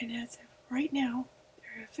And as of right now,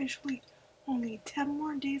 there are officially only 10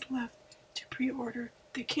 more days left to pre-order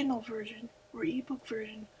the Kindle version or ebook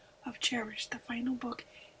version of Cherish, the final book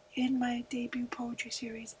in my debut poetry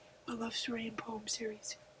series, a love story and poem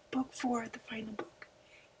series. Book 4, the final book.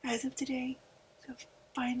 As of today, the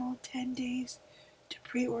final 10 days to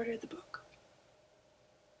pre-order the book.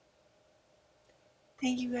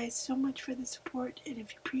 Thank you guys so much for the support, and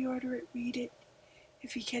if you pre-order it, read it.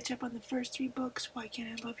 If you catch up on the first 3 books, Why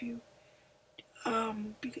Can't I Love You,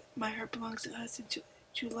 My Heart Belongs to Us, and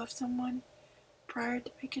to Love Someone, prior to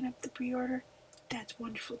picking up the pre-order, that's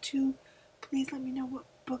wonderful too. Please let me know what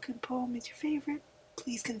book and poem is your favorite.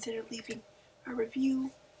 Please consider leaving a review.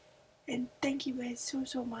 And thank you guys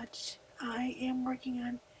so much. I am working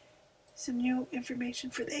on some new information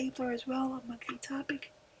for the Abler as well, a monthly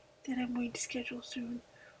topic that I'm going to schedule soon.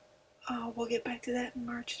 We'll get back to that in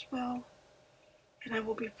March as well. And I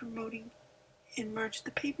will be promoting in March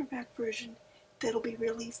the paperback version that'll be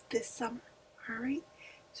released this summer. Alright?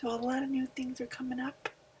 So a lot of new things are coming up.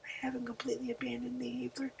 I haven't completely abandoned the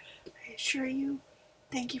Abler, I assure you.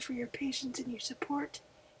 Thank you for your patience and your support.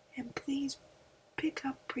 And please pick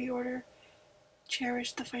up, pre-order,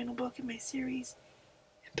 Cherish, the final book in my series,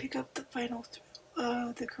 and pick up the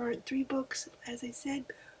the current 3 books. As I said,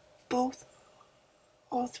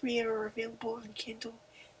 all 3 are available on Kindle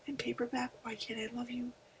and paperback. Why Can't I Love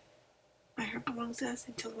You, My Heart Belongs to Us,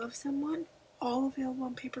 and To Love Someone. All available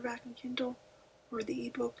on paperback and Kindle, or the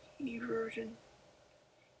ebook version,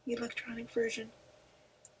 electronic version.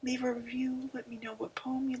 Leave a review. Let me know what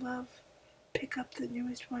poem you love. Pick up the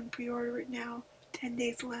newest one. Pre-order it now. 10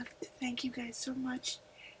 days left. Thank you guys so much.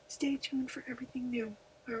 Stay tuned for everything new.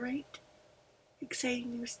 Alright?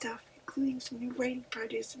 Exciting new stuff, including some new writing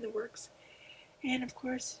projects in the works. And of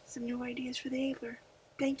course, some new ideas for the Abler.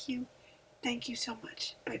 Thank you. Thank you so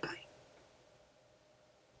much. Bye-bye.